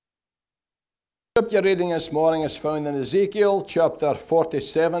Scripture reading this morning is found in Ezekiel chapter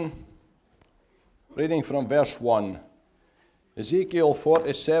 47, reading from verse 1. Ezekiel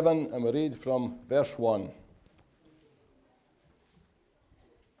 47, and we read from verse 1.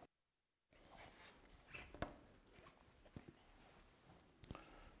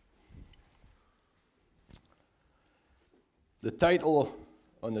 The title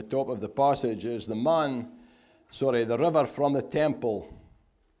on the top of the passage is the river from the temple.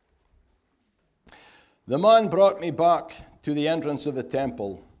 The man brought me back to the entrance of the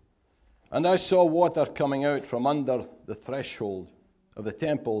temple, and I saw water coming out from under the threshold of the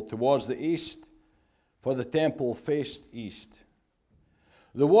temple towards the east, for the temple faced east.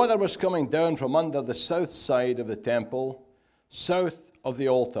 The water was coming down from under the south side of the temple, south of the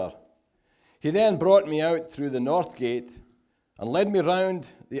altar. He then brought me out through the north gate and led me round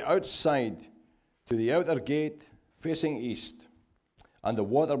the outside to the outer gate facing east, and the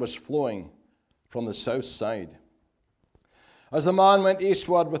water was flowing from the south side. As the man went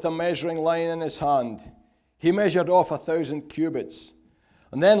eastward with a measuring line in his hand, he measured off 1,000 cubits,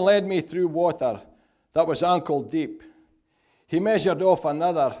 and then led me through water that was ankle deep. He measured off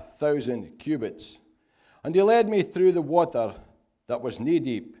another 1,000 cubits, and he led me through the water that was knee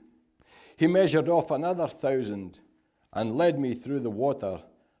deep. He measured off another 1,000, and led me through the water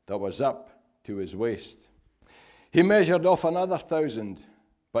that was up to his waist. He measured off another 1,000,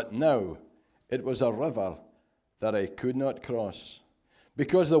 but now it was a river that I could not cross,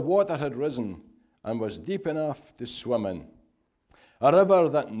 because the water had risen and was deep enough to swim in, a river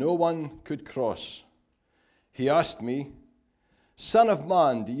that no one could cross. He asked me, "Son of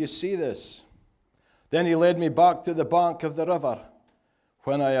man, do you see this?" Then he led me back to the bank of the river.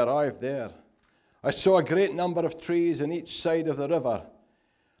 When I arrived there, I saw a great number of trees on each side of the river,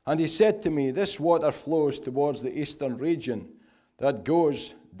 and he said to me, "This water flows towards the eastern region that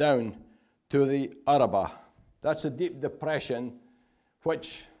goes down to the Arabah." That's a deep depression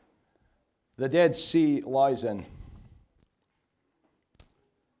which the Dead Sea lies in.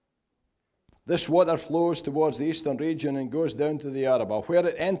 This water flows towards the eastern region and goes down to the Arabah, where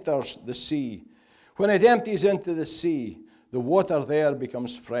it enters the sea. When it empties into the sea, the water there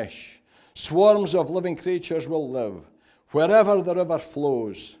becomes fresh. Swarms of living creatures will live. Wherever the river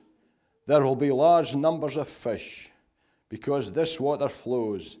flows, there will be large numbers of fish, because this water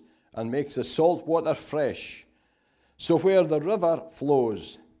flows and makes the salt water fresh. So where the river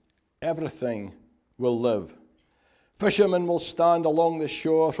flows, everything will live. Fishermen will stand along the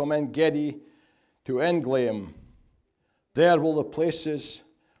shore from En-Gedi to Englaim. There will the places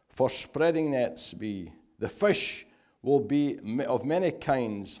for spreading nets be. The fish will be of many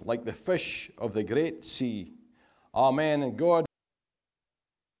kinds, like the fish of the great sea. Amen. And God.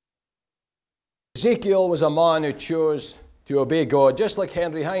 Ezekiel was a man who chose to obey God, just like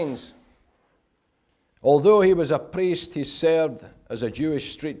Henry Hines. Although he was a priest, he served as a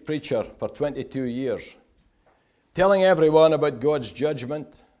Jewish street preacher for 22 years, telling everyone about God's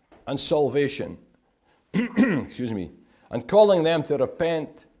judgment and salvation, and calling them to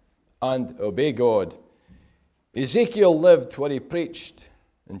repent and obey God. Ezekiel lived what he preached,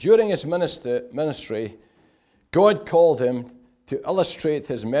 and during his ministry, God called him to illustrate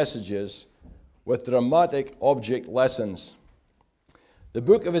his messages with dramatic object lessons. The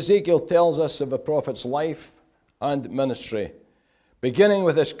book of Ezekiel tells us of the prophet's life and ministry, beginning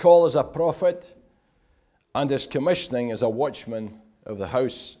with his call as a prophet and his commissioning as a watchman of the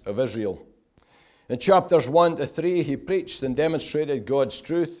house of Israel. In chapters 1 to 3, he preached and demonstrated God's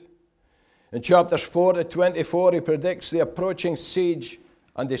truth. In chapters 4 to 24, he predicts the approaching siege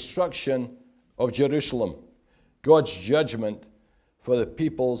and destruction of Jerusalem, God's judgment for the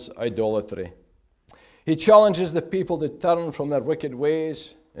people's idolatry. He challenges the people to turn from their wicked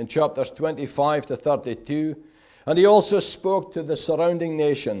ways in chapters 25 to 32, and he also spoke to the surrounding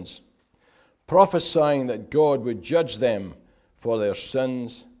nations, prophesying that God would judge them for their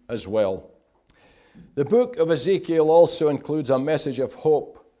sins as well. The book of Ezekiel also includes a message of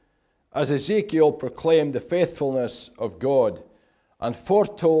hope, as Ezekiel proclaimed the faithfulness of God and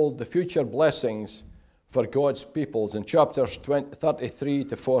foretold the future blessings for God's peoples in chapters 33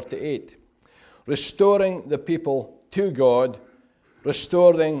 to 48. Restoring the people to God,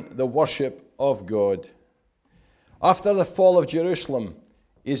 restoring the worship of God. After the fall of Jerusalem,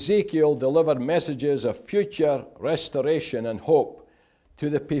 Ezekiel delivered messages of future restoration and hope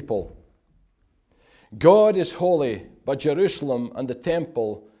to the people. God is holy, but Jerusalem and the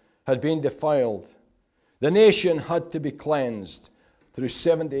temple had been defiled. The nation had to be cleansed through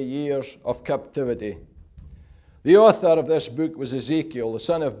 70 years of captivity. The author of this book was Ezekiel, the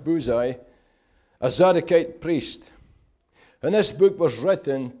son of Buzi, a Zadokite priest. And this book was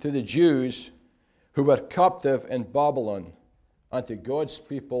written to the Jews who were captive in Babylon, and to God's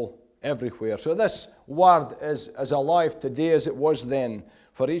people everywhere. So this word is as alive today as it was then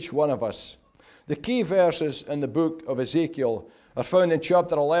for each one of us. The key verses in the book of Ezekiel are found in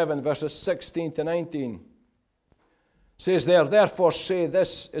chapter 11, verses 16 to 19. It says there, "Therefore say,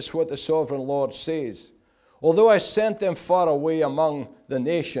 this is what the sovereign Lord says. Although I sent them far away among the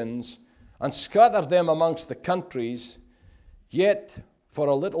nations and scattered them amongst the countries, yet for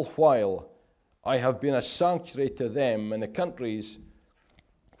a little while I have been a sanctuary to them in the countries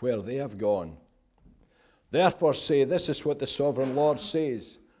where they have gone. Therefore say, this is what the sovereign Lord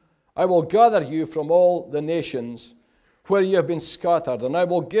says. I will gather you from all the nations where you have been scattered, and I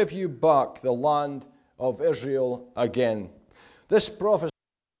will give you back the land of Israel again." This prophecy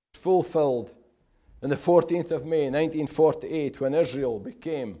was fulfilled on the 14th of May, 1948, when Israel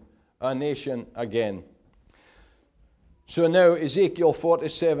became a nation again. So now, Ezekiel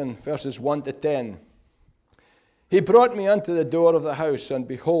 47, verses 1 to 10. "He brought me unto the door of the house, and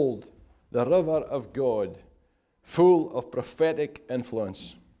behold, the river of God, full of prophetic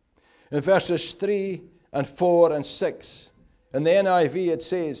influence." In verses 3 and 4 and 6, in the NIV it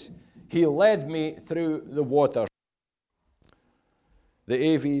says, "He led me through the waters." The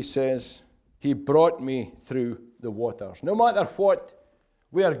AV says, "He brought me through the waters." No matter what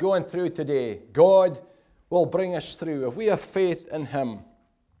we are going through today, God will bring us through if we have faith in Him.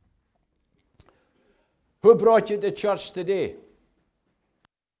 Who brought you to church today?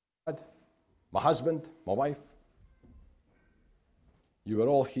 My husband, my wife. You are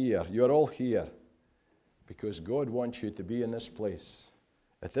all here. You are all here because God wants you to be in this place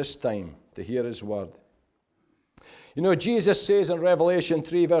at this time to hear His word. You know, Jesus says in Revelation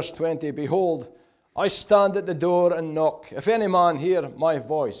 3, verse 20, "Behold, I stand at the door and knock. If any man hear my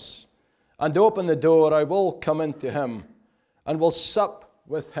voice and open the door, I will come into him and will sup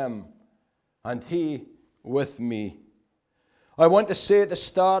with him and he with me." I want to say at the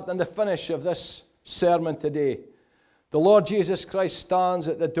start and the finish of this sermon today, the Lord Jesus Christ stands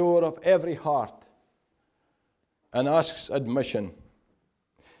at the door of every heart and asks admission.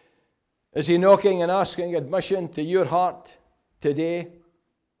 Is He knocking and asking admission to your heart today?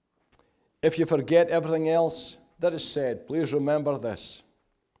 If you forget everything else that is said, please remember this.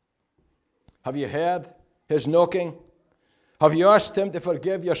 Have you heard His knocking? Have you asked Him to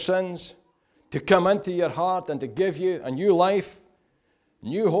forgive your sins, to come into your heart and to give you a new life,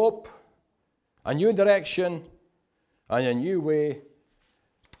 new hope, a new direction, and a new way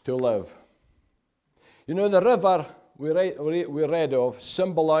to live? You know, the river we read of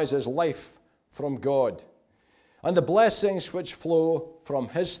symbolizes life from God and the blessings which flow from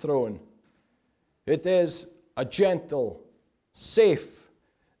His throne. It is a gentle, safe,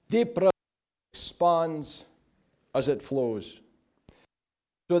 deep river that expands as it flows.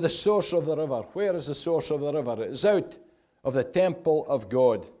 So the source of the river, where is the source of the river? It is out of the temple of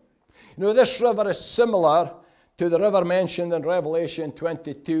God. You know, this river is similar to the river mentioned in Revelation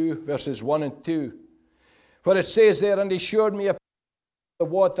 22, verses 1 and 2, where it says there, "And He showed me the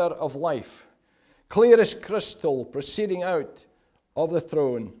water of life, clear as crystal, proceeding out of the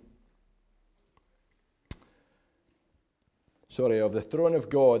throne." Of the throne of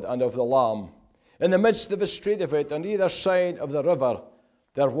God and of the Lamb. In the midst of the street of it, on either side of the river,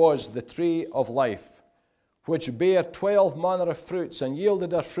 there was the tree of life, which bare 12 manner of fruits, and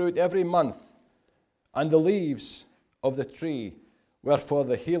yielded her fruit every month. And the leaves of the tree were for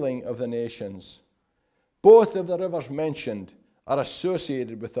the healing of the nations. Both of the rivers mentioned are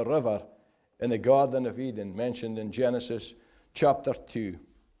associated with the river in the Garden of Eden, mentioned in Genesis chapter 2.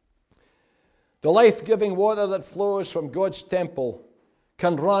 The life-giving water that flows from God's temple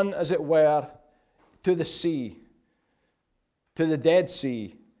can run, as it were, to the sea, to the Dead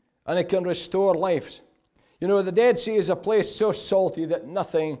Sea, and it can restore life. You know, the Dead Sea is a place so salty that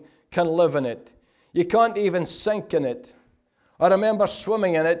nothing can live in it. You can't even sink in it. I remember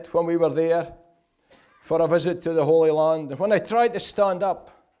swimming in it when we were there for a visit to the Holy Land. And when I tried to stand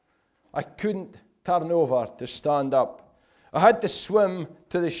up, I couldn't turn over to stand up. I had to swim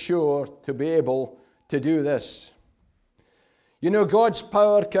to the shore to be able to do this. You know, God's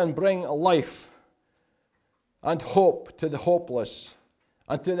power can bring life and hope to the hopeless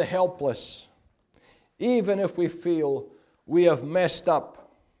and to the helpless, even if we feel we have messed up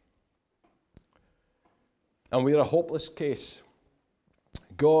and we're a hopeless case.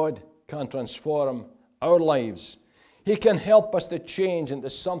 God can transform our lives. He can help us to change into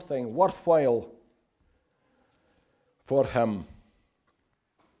something worthwhile for Him.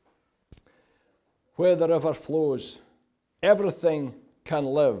 Where the river flows, everything can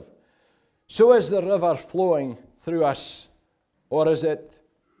live. So is the river flowing through us, or is it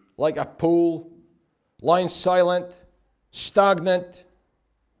like a pool lying silent, stagnant,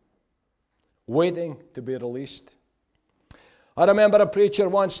 waiting to be released. I remember a preacher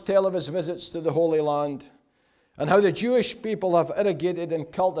once tell of his visits to the Holy Land and how the Jewish people have irrigated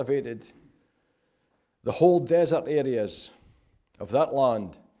and cultivated the whole desert areas of that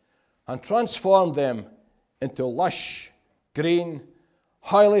land and transformed them into lush, green,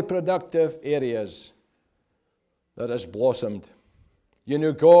 highly productive areas that has blossomed. You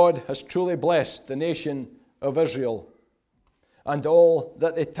know, God has truly blessed the nation of Israel and all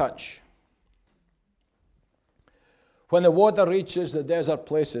that they touch. When the water reaches the desert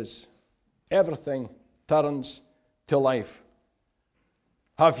places, everything turns to life.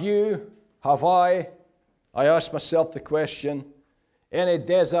 Have I ask myself the question, any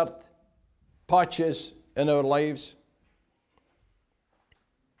desert patches in our lives?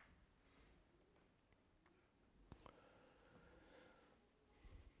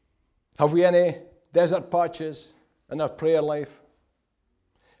 Have we any desert patches in our prayer life?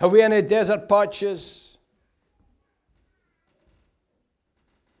 Have we any desert patches?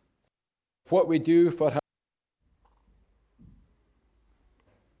 What we do for Him?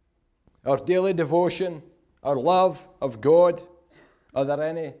 Our daily devotion, our love of God, are there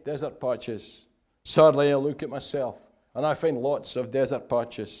any desert patches? Sadly, I look at myself and I find lots of desert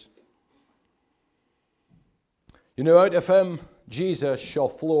patches. You know, out of Him, Jesus, shall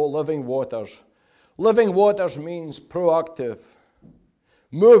flow living waters. Living waters means proactive,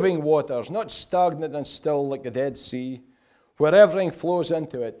 moving waters, not stagnant and still like the Dead Sea, where everything flows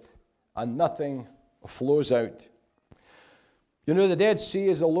into it and nothing flows out. You know, the Dead Sea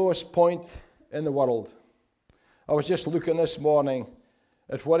is the lowest point in the world. I was just looking this morning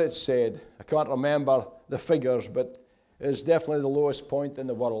at what it said. I can't remember the figures, but it's definitely the lowest point in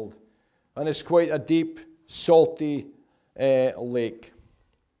the world. And it's quite a deep, salty lake.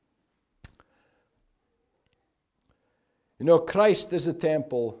 You know, Christ is the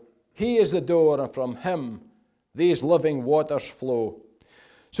temple. He is the door, and from Him these living waters flow.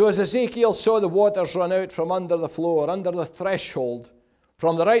 So as Ezekiel saw the waters run out from under the floor, under the threshold,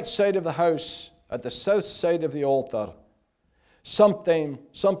 from the right side of the house, at the south side of the altar, some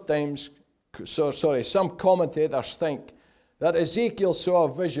commentators think that Ezekiel saw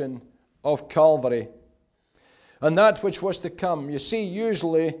a vision of Calvary and that which was to come. You see,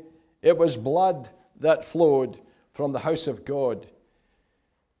 usually it was blood that flowed from the house of God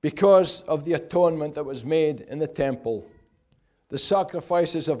because of the atonement that was made in the temple. The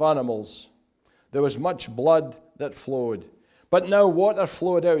sacrifices of animals, there was much blood that flowed. But now water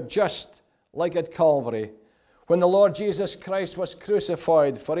flowed out just like at Calvary, when the Lord Jesus Christ was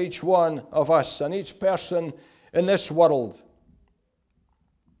crucified for each one of us and each person in this world.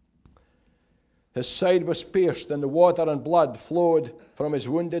 His side was pierced, and the water and blood flowed from His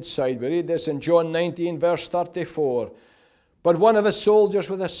wounded side. We read this in John 19, verse 34. But one of the soldiers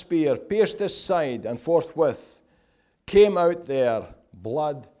with a spear pierced his side, and forthwith came out there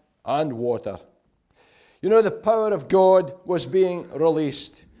blood and water. You know, the power of God was being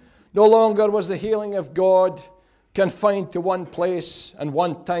released. No longer was the healing of God confined to one place and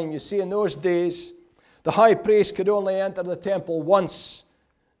one time. You see, in those days, the high priest could only enter the temple once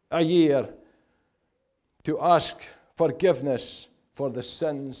a year to ask forgiveness for the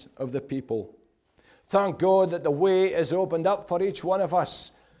sins of the people. Thank God that the way is opened up for each one of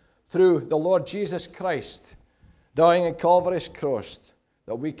us through the Lord Jesus Christ, dying on Calvary's cross,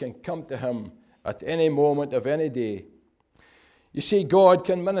 that we can come to Him at any moment of any day. You see, God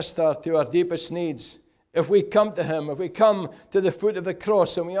can minister to our deepest needs if we come to Him, if we come to the foot of the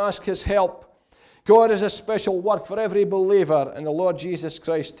cross and we ask His help. God has a special work for every believer in the Lord Jesus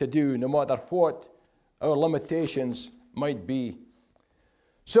Christ to do, no matter what our limitations might be.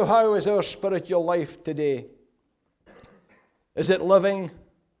 So how is our spiritual life today? Is it living?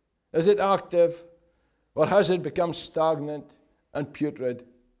 Is it active? Or has it become stagnant and putrid?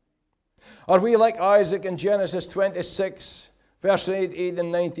 Are we like Isaac in Genesis 26, verse 8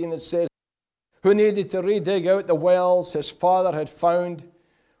 and 19, it says, who needed to redig out the wells his father had found,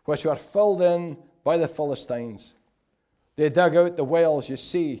 which were filled in by the Philistines. They dug out the wells, you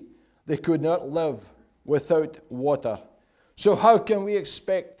see. They could not live without water. So how can we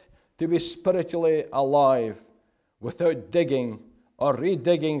expect to be spiritually alive without digging or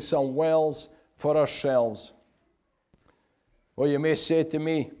redigging some wells for ourselves? Well, you may say to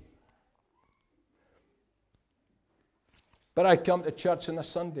me, but I come to church on a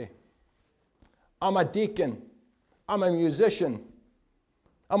Sunday. I'm a deacon. I'm a musician.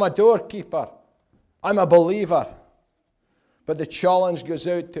 I'm a doorkeeper. I'm a believer. But the challenge goes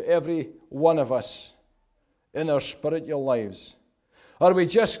out to every one of us in our spiritual lives. Are we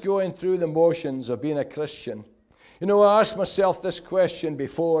just going through the motions of being a Christian? You know, I asked myself this question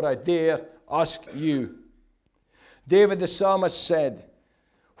before I dare ask you. David the psalmist said,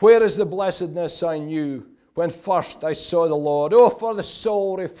 "Where is the blessedness I knew when first I saw the Lord? Oh, for the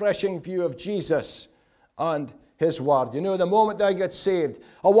soul-refreshing view of Jesus and His Word." You know, the moment I got saved,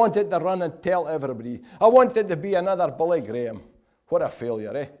 I wanted to run and tell everybody. I wanted to be another Billy Graham. What a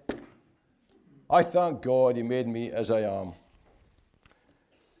failure, eh? I thank God He made me as I am.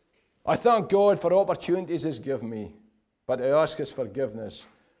 I thank God for opportunities He's given me, but I ask His forgiveness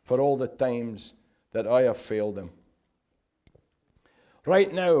for all the times that I have failed Him.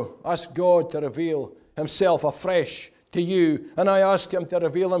 Right now, ask God to reveal Himself afresh to you, and I ask Him to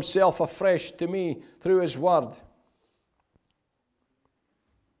reveal Himself afresh to me through His Word.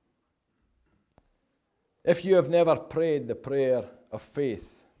 If you have never prayed the prayer of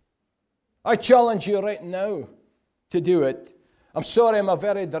faith, I challenge you right now to do it. I'm sorry, I'm a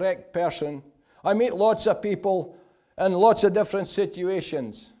very direct person. I meet lots of people in lots of different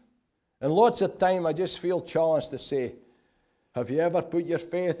situations, and lots of time I just feel challenged to say, have you ever put your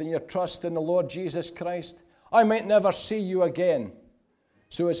faith and your trust in the Lord Jesus Christ? I might never see you again.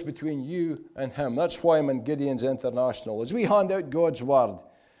 So it's between you and Him. That's why I'm in Gideon's International. As we hand out God's Word,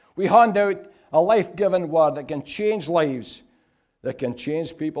 we hand out a life-giving Word that can change lives, that can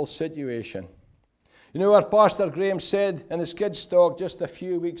change people's situation. You know, our Pastor Graham said in his kids' talk just a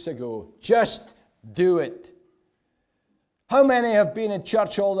few weeks ago, just do it. How many have been in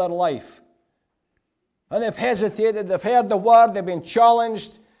church all their life? And they've hesitated, they've heard the Word, they've been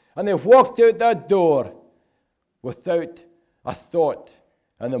challenged, and they've walked out that door without a thought.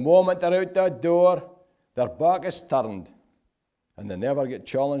 And the moment they're out that door, their back is turned, and they never get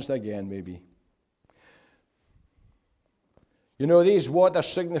challenged again, maybe. You know, these waters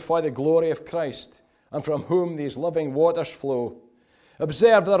signify the glory of Christ, and from whom these living waters flow.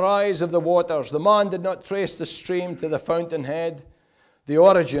 Observe the rise of the waters. The man did not trace the stream to the fountainhead, the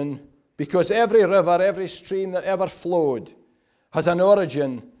origin, because every river, every stream that ever flowed has an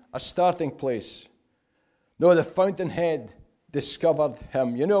origin, a starting place. No, the fountainhead discovered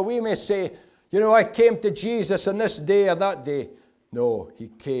him. You know, we may say, you know, I came to Jesus on this day or that day. No, He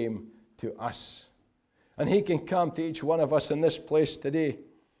came to us. And He can come to each one of us in this place today.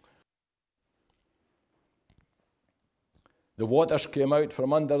 The waters came out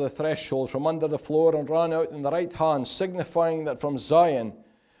from under the threshold, from under the floor, and ran out in the right hand, signifying that from Zion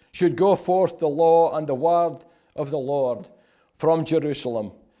should go forth the law and the word of the Lord from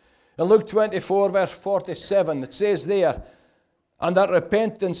Jerusalem. In Luke 24, verse 47, it says there, and that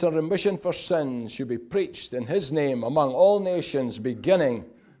repentance and remission for sins should be preached in His name among all nations, beginning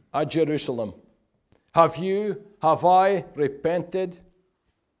at Jerusalem. Have I repented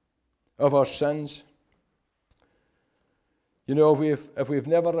of our sins? You know, if we've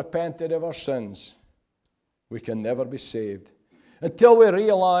never repented of our sins, we can never be saved. Until we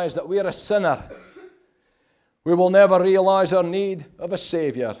realize that we are a sinner, we will never realize our need of a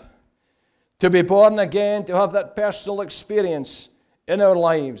Savior. To be born again, to have that personal experience in our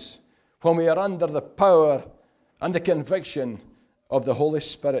lives when we are under the power and the conviction of the Holy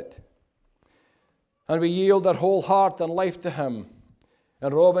Spirit. And we yield our whole heart and life to Him.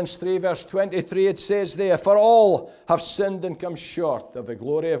 In Romans 3, verse 23, it says there, for all have sinned and come short of the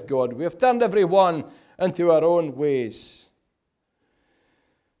glory of God. We have turned every one into our own ways.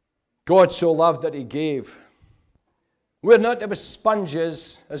 God so loved that He gave. We're not to be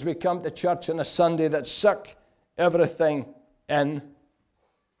sponges as we come to church on a Sunday that suck everything in,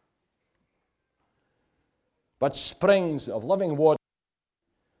 but springs of living water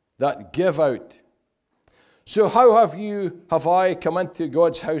that give out. So how have I come into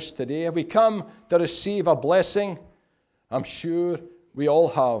God's house today? Have we come to receive a blessing? I'm sure we all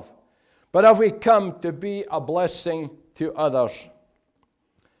have. But have we come to be a blessing to others?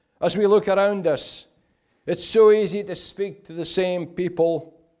 As we look around us, it's so easy to speak to the same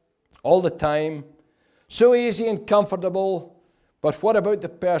people all the time. So easy and comfortable. But what about the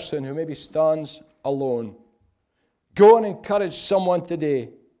person who maybe stands alone? Go and encourage someone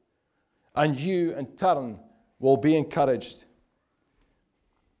today, and you in turn will be encouraged.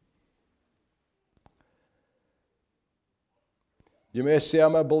 You may say,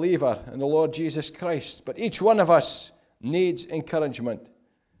 I'm a believer in the Lord Jesus Christ, but each one of us needs encouragement.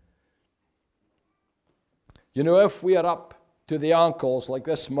 You know, if we are up to the ankles like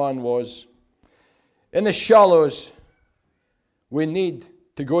this man was, in the shallows, we need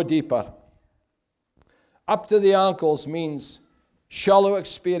to go deeper. Up to the ankles means shallow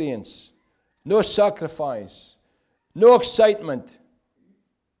experience, no sacrifice, no excitement,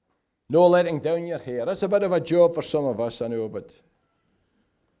 no letting down your hair. That's a bit of a job for some of us, I know, but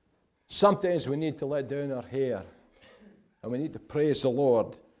Sometimes we need to let down our hair and we need to praise the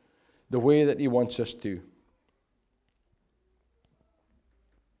Lord the way that He wants us to.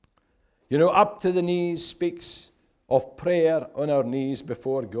 You know, up to the knees speaks of prayer on our knees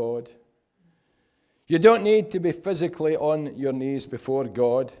before God. You don't need to be physically on your knees before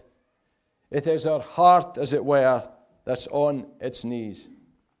God. It is our heart, as it were, that's on its knees.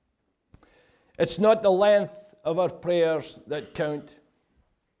 It's not the length of our prayers that count.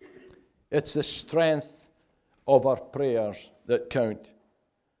 It's the strength of our prayers that count.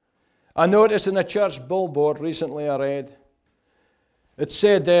 I noticed in a church billboard recently I read, it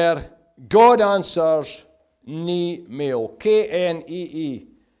said there, God answers knee mail. Knee.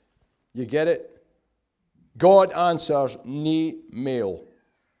 You get it? God answers knee mail.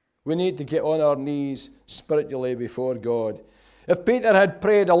 We need to get on our knees spiritually before God. If Peter had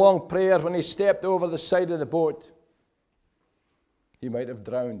prayed a long prayer when he stepped over the side of the boat, he might have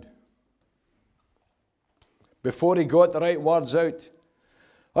drowned. Before he got the right words out.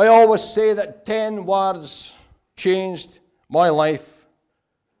 I always say that 10 words changed my life,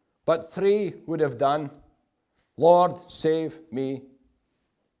 but 3 would have done. Lord, save me.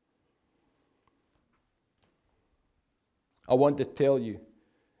 I want to tell you,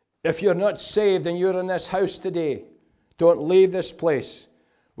 if you're not saved and you're in this house today, don't leave this place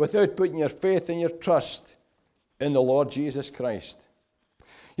without putting your faith and your trust in the Lord Jesus Christ.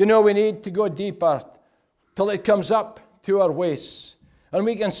 You know, we need to go deeper till it comes up to our waists and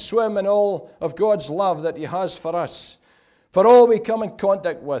we can swim in all of God's love that He has for us. For all we come in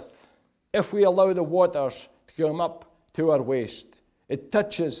contact with, if we allow the waters to come up to our waist, it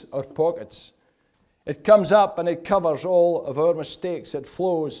touches our pockets. It comes up and it covers all of our mistakes. It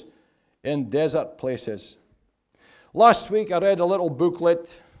flows in desert places. Last week I read a little booklet.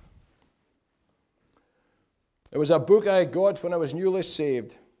 It was a book I got when I was newly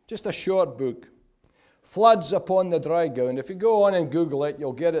saved. Just a short book. Floods Upon the Dry Ground. If you go on and Google it,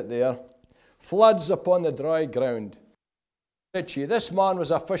 you'll get it there. Floods Upon the Dry Ground. Ritchie. This man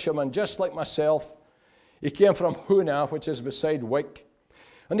was a fisherman just like myself. He came from Hoona, which is beside Wick.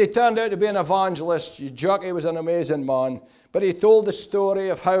 And he turned out to be an evangelist. Jockey was an amazing man. But he told the story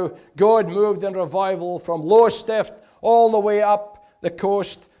of how God moved in revival from Lowestoft all the way up the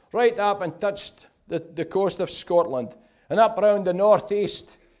coast, right up and touched the coast of Scotland, and up around the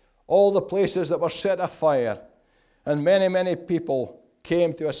northeast, all the places that were set afire. And many, many people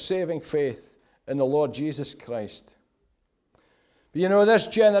came to a saving faith in the Lord Jesus Christ. But you know, this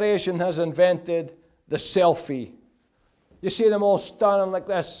generation has invented the selfie. You see them all standing like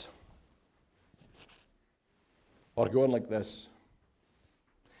this, or going like this.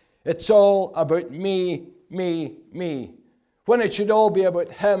 It's all about me, me, me, when it should all be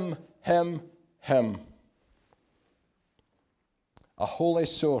about him, him, him. A holy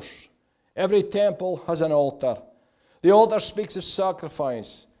source. Every temple has an altar. The altar speaks of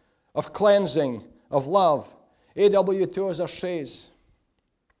sacrifice, of cleansing, of love. A.W. Tozer says,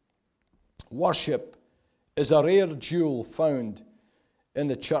 worship is a rare jewel found in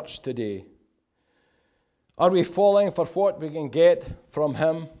the church today. Are we falling for what we can get from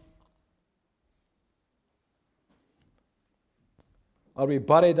Him? Are we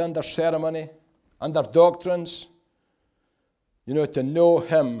buried under ceremony, under doctrines? You know, to know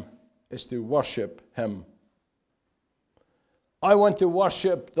Him is to worship Him. I want to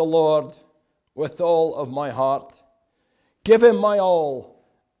worship the Lord with all of my heart. Give Him my all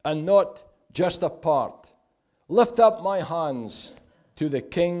and not just a part. Lift up my hands to the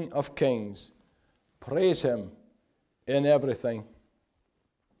King of Kings. Praise Him in everything.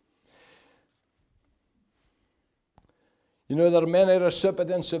 You know, there are many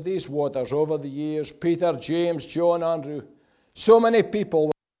recipients of these waters over the years. Peter, James, John, Andrew. So many people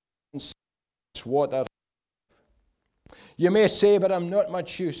were in this water. You may say, but I'm not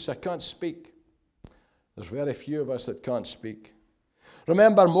much use. I can't speak. There's very few of us that can't speak.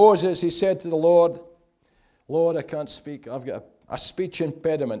 Remember Moses, he said to the Lord, Lord, I can't speak. I've got a speech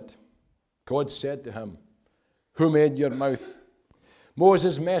impediment. God said to him, who made your mouth?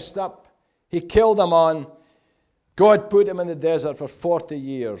 Moses messed up. He killed a man. God put him in the desert for 40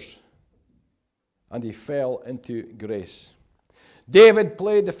 years. And he fell into grace. David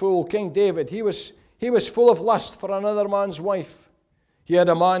played the fool. King David, he was full of lust for another man's wife. He had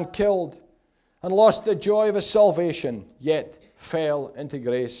a man killed and lost the joy of his salvation, yet fell into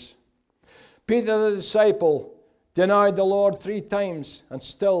grace. Peter the disciple denied the Lord 3 times and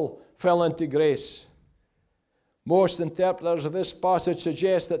still fell into grace. Most interpreters of this passage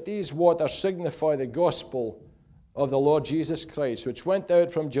suggest that these waters signify the gospel of the Lord Jesus Christ, which went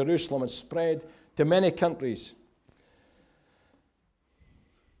out from Jerusalem and spread to many countries.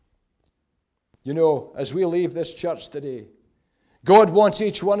 You know, as we leave this church today, God wants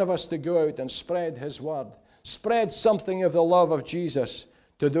each one of us to go out and spread His word. Spread something of the love of Jesus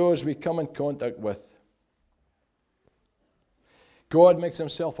to those we come in contact with. God makes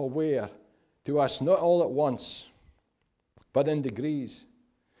Himself aware to us not all at once, but in degrees.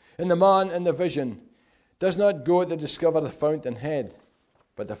 And the man in the vision does not go to discover the fountainhead,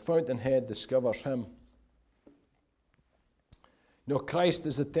 but the fountainhead discovers him. No, Christ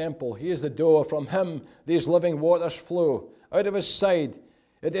is the temple. He is the door. From Him these living waters flow. Out of His side,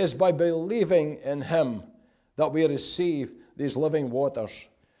 it is by believing in Him that we receive these living waters.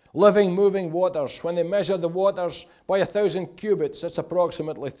 Living, moving waters. When they measured the waters by 1,000 cubits, that's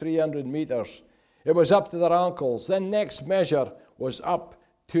approximately 300 meters. It was up to their ankles. Then next measure was up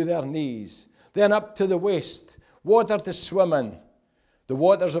to their knees. Then up to the waist. Water to swim in. The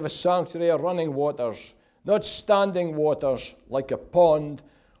waters of a sanctuary are running waters, not standing waters like a pond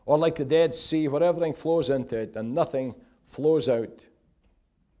or like the Dead Sea where everything flows into it and nothing flows out.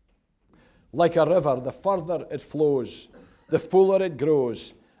 Like a river, the further it flows, the fuller it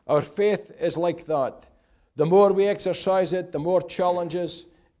grows. Our faith is like that. The more we exercise it, the more challenges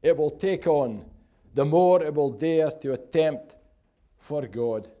it will take on, the more it will dare to attempt for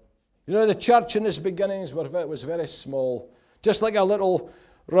God. You know, the church in its beginnings was very small, just like a little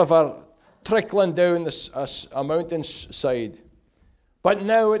river trickling down a mountainside. But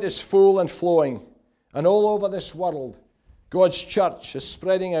now it is full and flowing, and all over this world, God's church is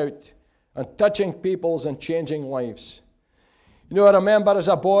spreading out and touching peoples and changing lives. You know, I remember as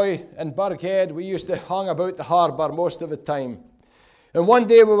a boy in Burghead, we used to hang about the harbour most of the time. And one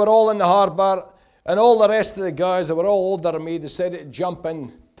day we were all in the harbour, and all the rest of the guys that were all older than me decided to jump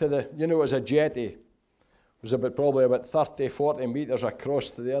in to the, you know, it was a jetty. It was probably about 30, 40 metres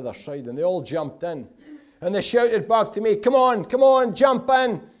across to the other side, and they all jumped in. And they shouted back to me, come on, jump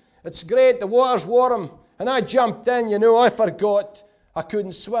in. It's great, the water's warm. And I jumped in, you know, I forgot I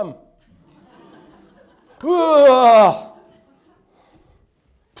couldn't swim.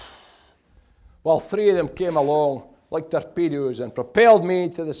 Well, 3 of them came along like torpedoes and propelled me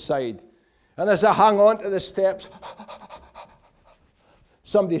to the side. And as I hung on to the steps,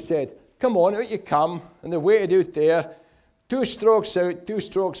 somebody said, come on, out you come. And they waited out there, 2 strokes out, 2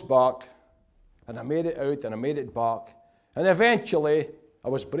 strokes back. And I made it out and I made it back. And eventually, I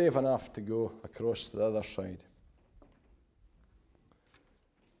was brave enough to go across to the other side.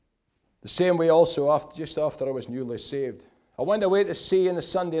 The same way also, just after I was newly saved. I went away to sea on the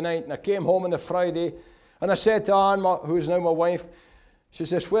Sunday night, and I came home on the Friday, and I said to Anne, who's now my wife, she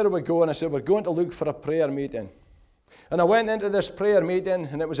says, where are we going? I said, we're going to look for a prayer meeting. And I went into this prayer meeting,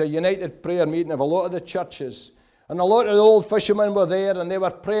 and it was a united prayer meeting of a lot of the churches. And a lot of the old fishermen were there, and they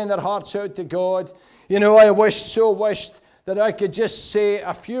were praying their hearts out to God. You know, I wished that I could just say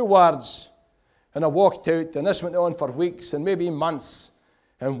a few words. And I walked out, and this went on for weeks and maybe months.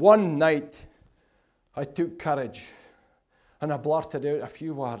 And one night, I took courage, and I blurted out a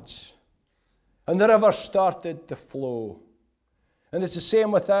few words. And the river started to flow. And it's the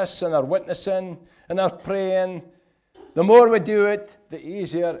same with us and our witnessing and our praying. The more we do it, the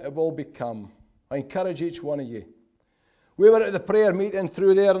easier it will become. I encourage each one of you. We were at the prayer meeting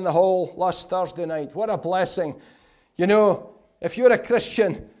through there in the hall last Thursday night. What a blessing. You know, if you're a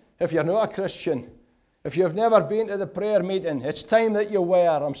Christian, if you're not a Christian, if you've never been to the prayer meeting, it's time that you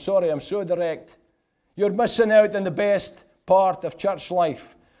were. I'm sorry, I'm so direct. You're missing out on the best part of church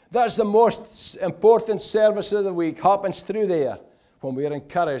life. That's the most important service of the week, happens through there, when we are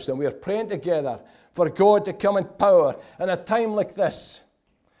encouraged and we are praying together for God to come in power in a time like this.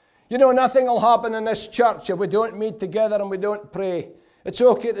 You know, nothing will happen in this church if we don't meet together and we don't pray. It's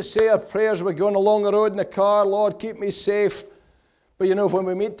okay to say our prayers. We're going along the road in the car, Lord, keep me safe. But you know, when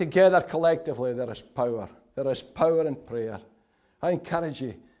we meet together collectively, there is power. There is power in prayer. I encourage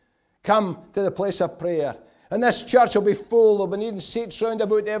you, come to the place of prayer. And this church will be full. There'll be needing seats round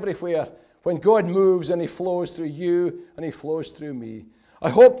about everywhere when God moves and He flows through you and He flows through me. I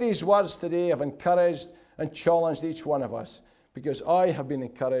hope these words today have encouraged and challenged each one of us, because I have been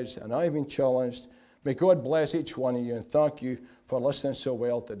encouraged and I have been challenged. May God bless each one of you, and thank you for listening so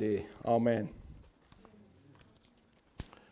well today. Amen.